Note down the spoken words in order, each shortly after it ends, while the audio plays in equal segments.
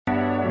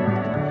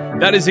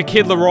That is a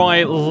Kid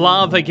Leroy.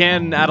 Love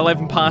again at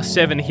 11 past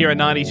 7 here at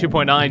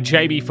 92.9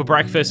 JB for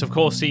breakfast. Of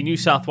course, the New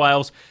South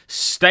Wales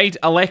state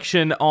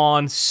election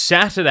on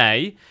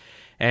Saturday.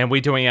 And we're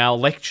doing our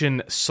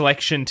election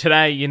selection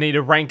today. You need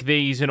to rank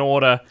these in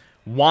order.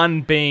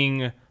 1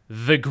 being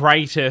the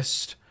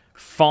greatest,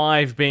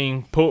 5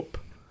 being poop.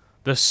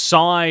 The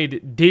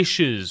side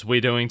dishes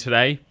we're doing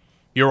today.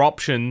 Your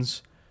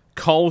options: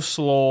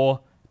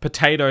 coleslaw,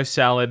 potato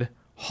salad,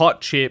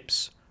 hot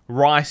chips,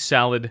 rice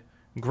salad,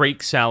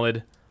 Greek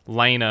salad,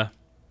 Alayna.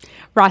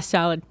 Rice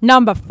salad,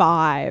 number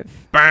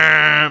 5.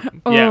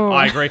 Bam! Yeah,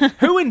 I agree.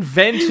 Who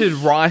invented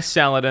rice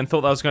salad and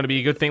thought that was going to be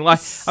a good thing? Like,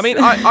 I mean,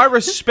 I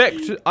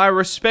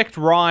respect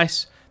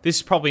rice. This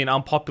is probably an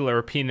unpopular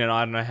opinion.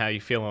 I don't know how you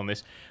feel on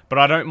this, but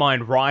I don't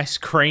mind rice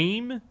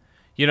cream.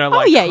 You know,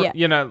 like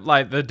you know,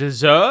 like the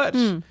dessert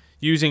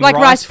using like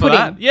rice for pudding.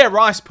 that. Yeah,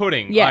 rice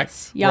pudding.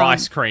 Yes, like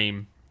rice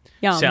cream.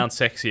 Yum. Sounds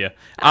sexier.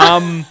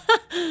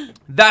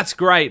 That's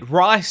great.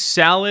 Rice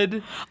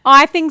salad.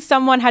 I think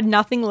someone had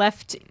nothing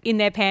left in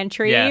their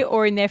pantry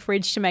or in their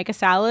fridge to make a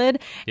salad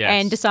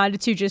and decided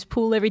to just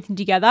pull everything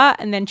together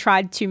and then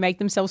tried to make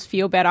themselves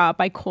feel better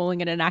by calling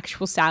it an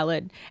actual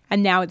salad.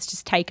 And now it's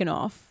just taken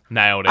off.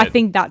 Nailed it. I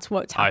think that's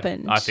what's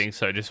happened. I think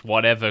so. Just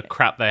whatever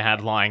crap they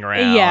had lying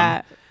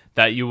around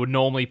that you would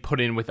normally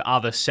put in with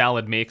other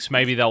salad mix.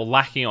 Maybe they were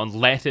lacking on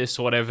lettuce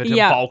or whatever to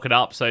bulk it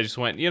up. So they just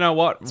went, you know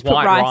what? Let's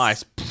white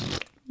rice.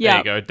 There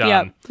you go,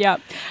 done.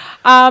 Yep.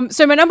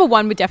 So my number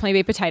 1 would definitely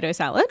be potato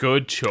salad.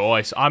 Good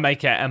choice. I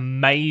make an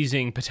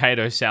amazing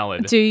potato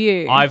salad. Do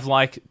you? I've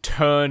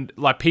turned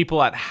people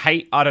that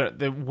hate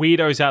the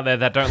weirdos out there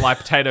that don't like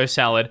potato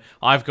salad.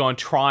 I've gone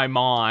try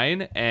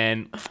mine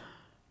and it is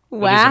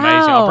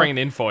amazing. I'll bring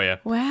it in for you.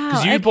 Wow.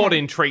 Because you bought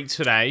in treats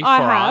today for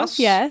us.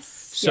 Yes.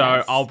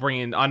 So I'll bring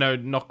in, I know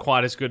not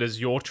quite as good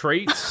as your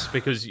treats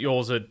because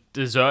yours are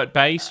dessert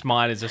based,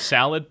 mine is a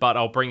salad, but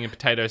I'll bring in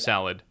potato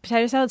salad.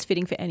 Potato salad's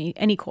fitting for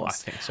any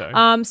course. I think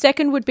so.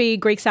 Second would be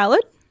Greek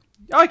salad.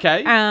 Okay.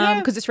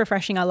 Because it's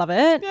refreshing. I love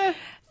it. Yeah.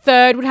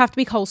 Third would have to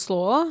be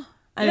coleslaw.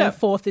 And then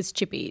 4th is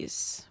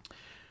chippies.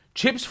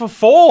 Chips for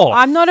 4.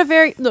 I'm not a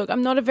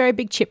very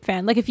big chip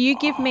fan. Like if you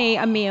give me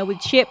a meal with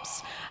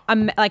chips,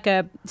 like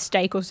a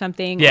steak or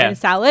something and a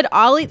salad,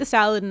 I'll eat the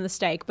salad and the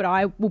steak, but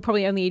I will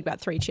probably only eat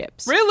about 3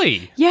 chips.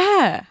 Really?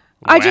 Yeah.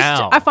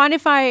 Wow. I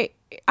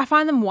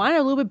find them, 1,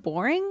 a little bit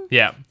boring.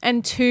 Yeah.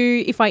 And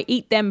 2, if I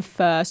eat them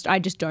first, I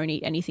just don't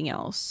eat anything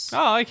else.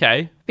 Oh,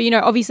 okay. But, you know,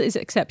 obviously there's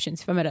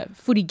exceptions. If I'm at a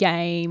footy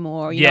game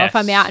or, you know, if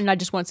I'm out and I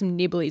just want some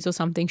nibblies or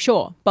something,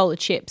 sure, bowl of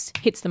chips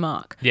hits the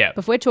mark. Yeah.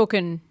 But if we're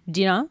talking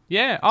dinner,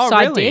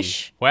 side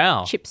dish,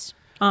 wow, chips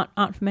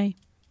aren't for me.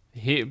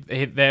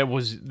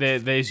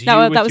 There's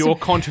your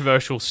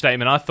controversial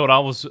statement. I thought I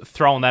was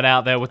throwing that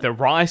out there with the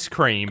rice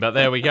cream, but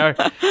there we go.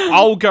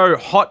 I'll go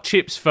hot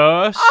chips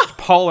first,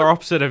 polar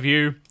opposite of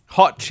you.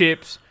 Hot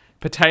chips,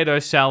 potato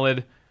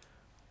salad,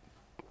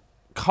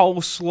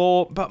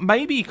 coleslaw, but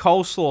maybe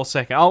coleslaw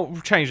second. I'll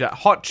change that.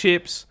 Hot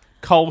chips,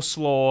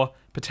 coleslaw,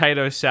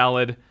 potato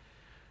salad.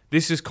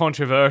 This is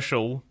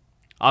controversial.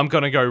 I'm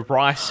going to go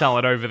rice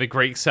salad over the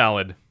Greek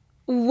salad.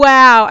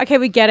 Wow. Okay,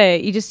 we get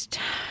it. You just,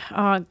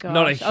 oh god.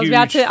 Not a huge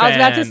I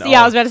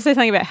was about to say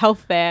something about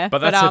health there,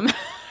 but I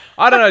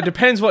don't know.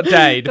 Depends what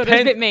day. Thought it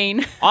was a bit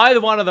mean.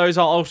 Either one of those,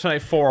 I'll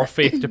alternate 4 or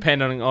 5th,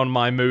 depending on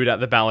my mood at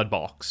the ballot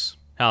box.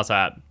 How's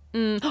that?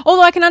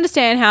 Although I can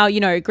understand how, you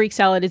know, Greek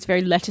salad is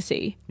very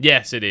lettucey.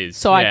 Yes, it is.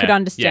 So I could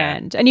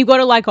understand. Yeah. And you've got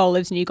to like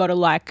olives and you've got to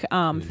like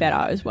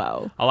feta as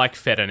well. I like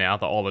feta now.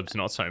 The olives,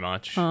 not so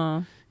much.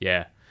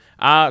 Yeah.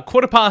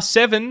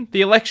 7:15,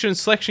 the election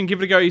selection.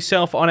 Give it a go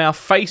yourself on our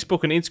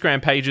Facebook and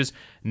Instagram pages.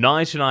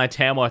 99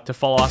 Tamworth to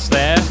follow us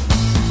there.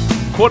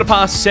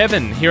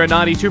 7:15 here at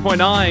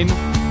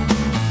 92.9.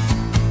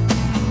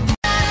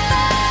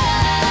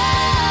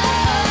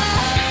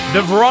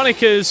 The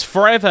Veronicas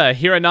forever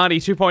here at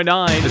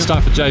 92.9. It's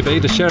time for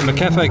JB to share a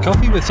McCafe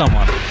coffee with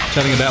someone,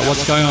 chatting about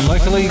what's going on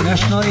locally,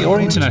 nationally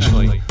or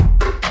internationally.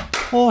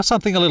 Or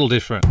something a little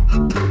different.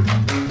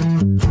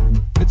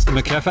 It's the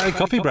McCafe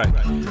coffee break.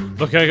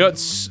 Look,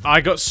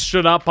 I got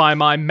stood up by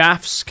my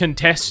maths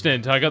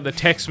contestant. I got the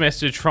text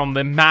message from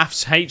the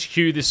maths HQ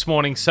this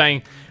morning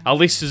saying our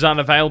list is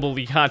unavailable,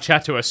 you can't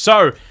chat to us.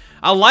 So,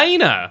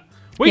 Alayna,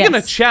 we're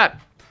going to chat.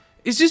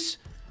 Is this...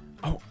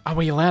 Oh, are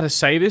we allowed to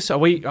say this? Are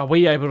we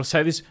able to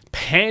say this?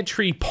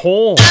 Pantry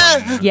porn.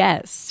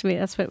 Yes,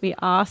 that's what we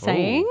are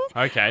saying.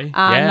 Ooh, okay.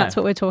 That's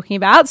what we're talking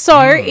about. So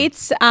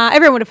it's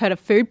everyone would have heard of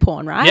food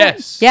porn, right?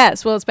 Yes.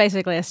 Yes. Well, it's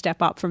basically a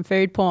step up from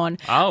food porn.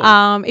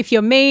 Oh. If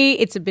you're me,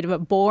 it's a bit of a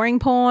boring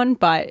porn,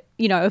 but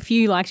you know, if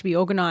you like to be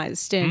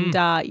organised and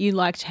you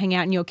like to hang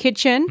out in your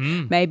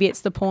kitchen, maybe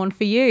it's the porn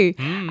for you.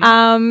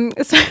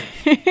 So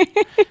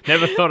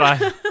Never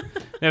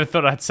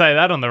thought I'd say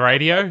that on the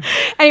radio.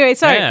 Anyway,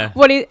 so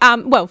what is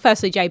well,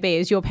 firstly, JB,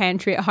 is your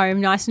pantry at home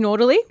nice and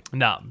orderly?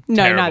 No,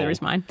 neither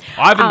is mine.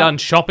 I haven't done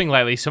shopping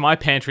lately, so my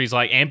pantry's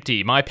like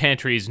empty. My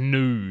pantry is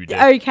nude,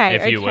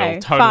 if you will,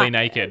 totally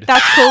naked.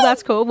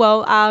 That's cool.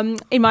 Well,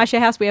 in my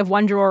share house, we have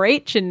one drawer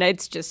each, and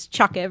it's just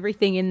chuck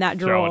everything in that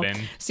drawer. Throw it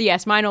in. So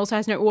yes, mine also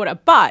has no order.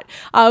 But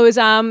I was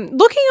looking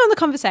on the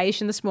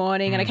conversation this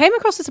morning, and I came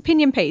across this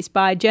opinion piece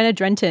by Jenna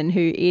Drenton,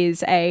 who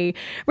is a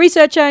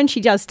researcher, and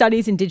she does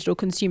studies in digital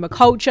consumer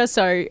culture.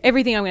 So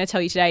everything I'm going to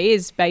tell you today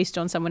is based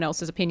on someone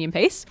else's opinion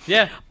piece.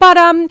 Yeah. But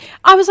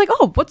I was like,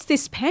 oh, what's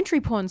this pantry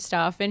porn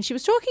stuff? And she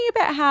was talking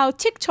about how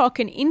TikTok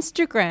and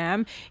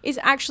Instagram is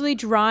actually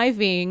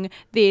driving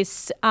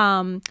this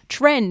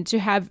trend to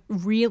have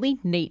really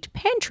neat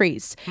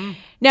pantries.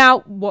 Now,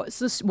 what's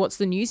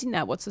the news in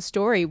that? What's the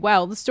story?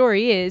 Well, the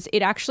story is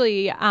it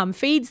actually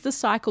feeds the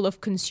cycle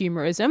of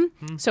consumerism.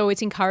 So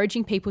it's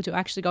encouraging people to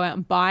actually go out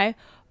and buy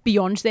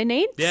beyond their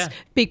needs. Yeah.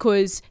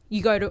 Because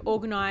you go to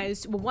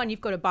organize, well, one,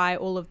 you've got to buy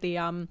all of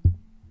the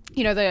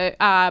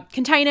the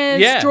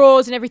containers,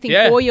 drawers and everything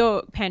for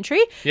your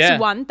pantry. Yeah.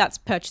 So one, that's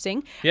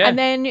purchasing. Yeah. And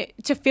then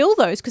to fill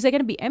those, because they're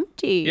going to be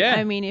empty. Yeah.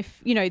 I mean,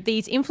 if,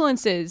 these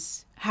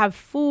influencers have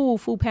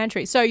full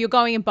pantry. So you're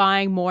going and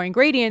buying more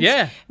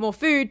ingredients, more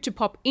food to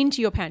pop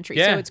into your pantry.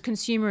 Yeah. So it's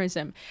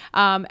consumerism.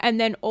 And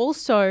then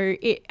also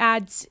it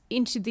adds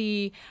into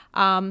the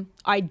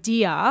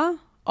idea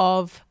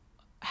of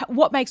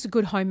what makes a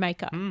good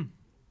homemaker.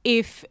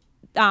 If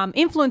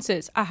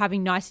influencers are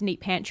having nice and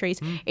neat pantries,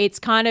 it's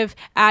kind of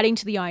adding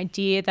to the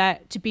idea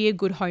that to be a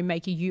good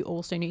homemaker, you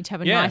also need to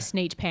have a nice,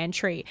 neat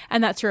pantry.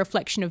 And that's a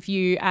reflection of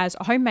you as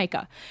a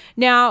homemaker.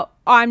 Now,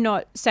 I'm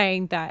not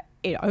saying that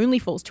it only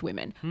falls to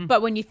women,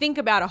 but when you think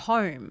about a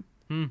home,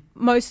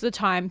 most of the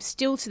time,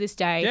 still to this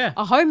day,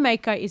 a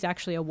homemaker is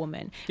actually a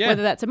woman. Yeah.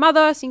 Whether that's a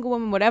mother, single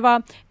woman,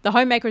 whatever, the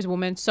homemaker is a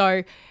woman.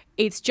 So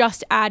it's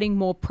just adding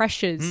more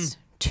pressures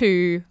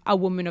to a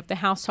woman of the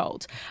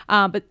household.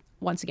 But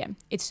once again,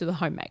 it's to the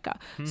homemaker.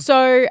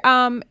 So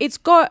it's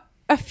got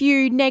a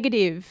few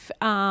negative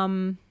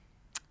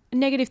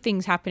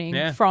things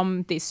happening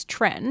from this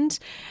trend.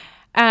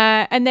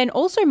 And then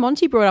also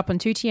Monty brought up on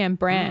 2TM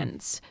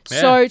brands.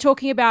 So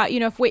talking about,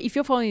 if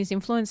you're following these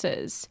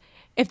influencers,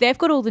 if they've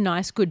got all the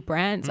nice, good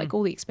brands, like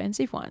all the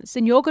expensive ones,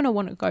 then you're going to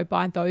want to go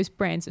buy those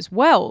brands as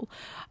well,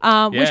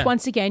 which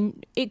once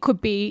again, it could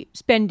be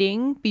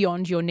spending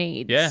beyond your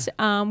needs,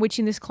 which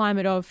in this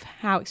climate of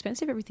how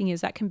expensive everything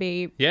is, that can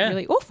be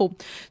really awful.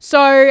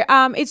 So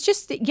it's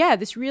just,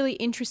 this really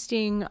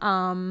interesting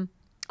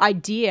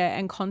idea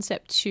and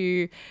concept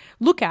to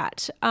look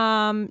at.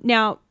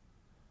 Now,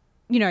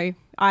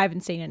 I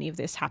haven't seen any of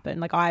this happen.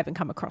 Like, I haven't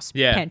come across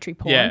pantry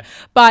porn. Yeah.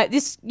 But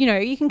this,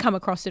 you can come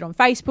across it on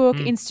Facebook,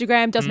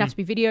 Instagram. Doesn't have to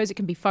be videos. It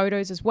can be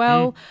photos as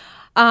well.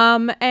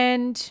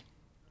 And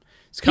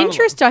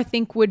Pinterest, I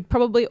think, would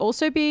probably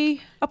also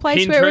be a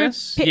place where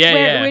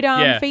it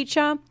would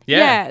feature.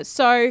 Yeah.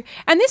 So,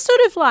 and this sort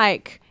of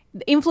like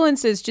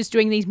influencers just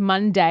doing these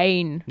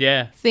mundane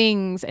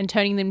things and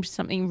turning them to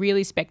something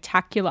really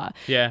spectacular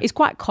is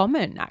quite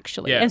common,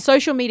 actually. And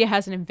social media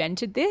hasn't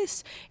invented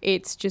this.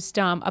 It's just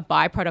a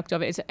byproduct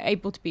of it. It's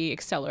able to be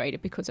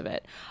accelerated because of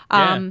it.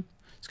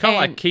 It's kind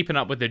of like keeping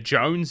up with the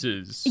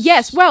Joneses.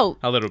 Yes, well,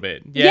 a little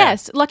bit.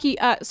 Yes, lucky.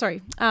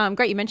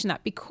 Great you mentioned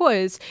that,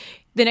 because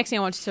the next thing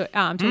I wanted to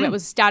talk about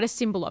was a status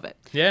symbol of it.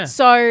 Yeah.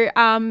 So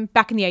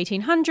back in the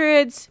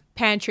 1800s,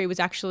 pantry was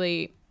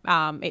actually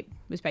it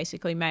was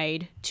basically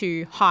made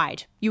to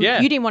hide. You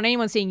didn't want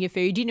anyone seeing your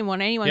food. You didn't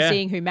want anyone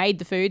seeing who made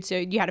the food, so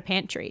you had a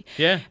pantry.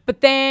 Yeah. But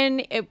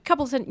then a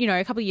couple of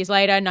years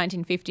later,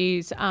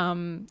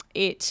 1950s,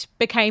 it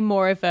became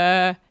more of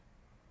a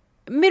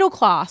middle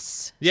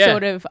class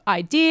sort of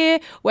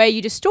idea where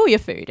you just store your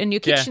food, and your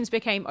kitchens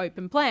became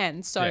open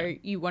plans. So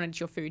you wanted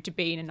your food to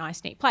be in a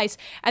nice, neat place.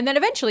 And then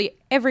eventually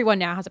everyone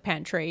now has a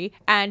pantry.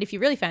 And if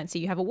you're really fancy,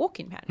 you have a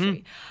walk-in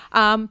pantry.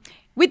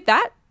 With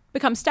that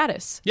becomes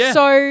status. Yeah.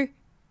 So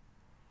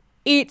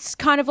it's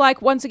kind of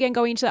like, once again,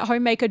 going into that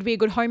homemaker, to be a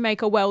good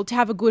homemaker, well, to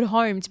have a good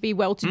home, to be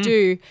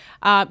well-to-do,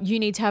 you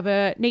need to have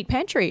a neat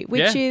pantry,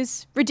 which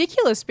is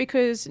ridiculous,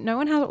 because no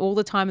one has all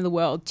the time in the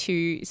world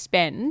to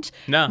spend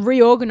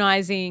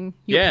reorganizing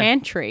your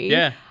pantry.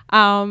 Yeah.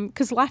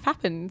 Because life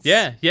happens.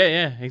 Yeah,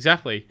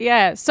 exactly.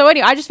 Yeah. So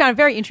anyway, I just found it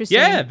very interesting.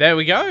 Yeah, there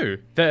we go.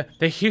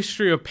 The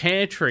history of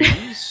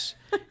pantries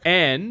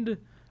and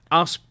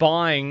us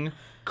buying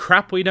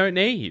crap we don't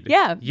need.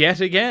 Yeah.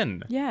 Yet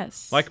again.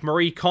 Yes. Like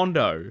Marie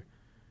Kondo.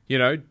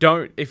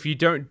 If you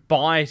don't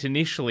buy it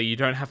initially, you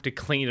don't have to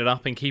clean it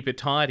up and keep it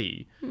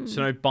tidy.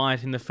 So don't buy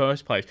it in the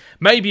first place.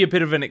 Maybe a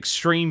bit of an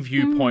extreme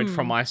viewpoint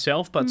from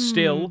myself, but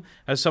still,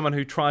 as someone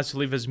who tries to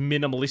live as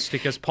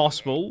minimalistic as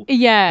possible,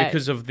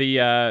 because of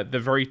the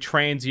very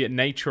transient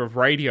nature of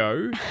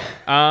radio,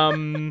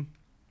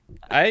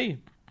 hey,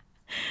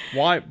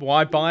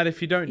 why buy it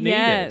if you don't need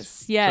it?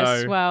 Yes.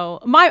 So, well,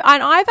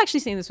 I've actually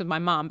seen this with my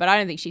mum, but I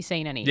don't think she's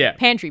seen any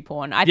pantry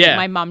porn. I think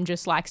my mum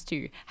just likes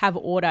to have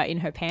order in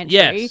her pantry.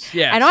 Yes.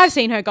 And I've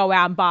seen her go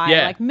out and buy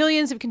like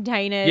millions of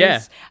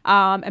containers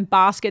and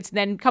baskets. And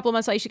then a couple of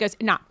months later, she goes,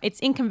 "Nah, it's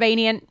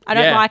inconvenient. I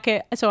don't like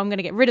it, so I'm going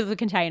to get rid of the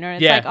container."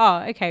 And it's like,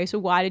 oh, okay. So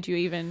why did you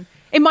even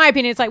In my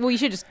opinion, it's like, well, you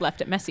should just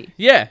left it messy.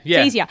 Yeah.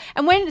 It's easier.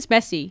 And when it's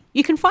messy,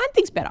 you can find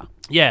things better.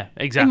 Yeah,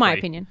 exactly. In my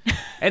opinion.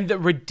 And the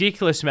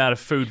ridiculous amount of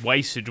food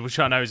wastage, which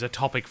I know is a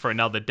topic for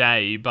another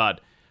day,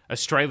 but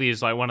Australia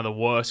is like one of the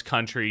worst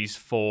countries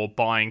for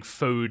buying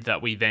food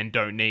that we then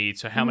don't need.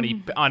 So how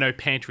many, I know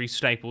pantry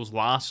staples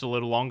last a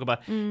little longer,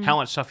 but how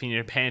much stuff in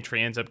your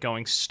pantry ends up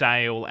going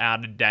stale,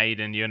 out of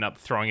date, and you end up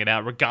throwing it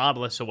out,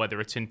 regardless of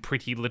whether it's in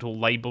pretty little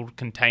labeled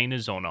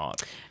containers or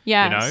not.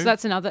 Yeah, you know? So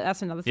that's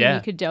another thing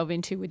you could delve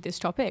into with this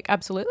topic.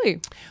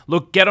 Absolutely.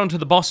 Look, get onto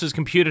the boss's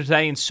computer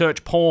today and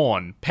search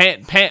porn.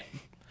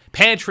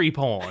 Pantry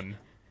porn,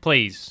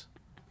 please,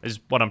 is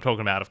what I'm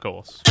talking about, of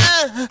course.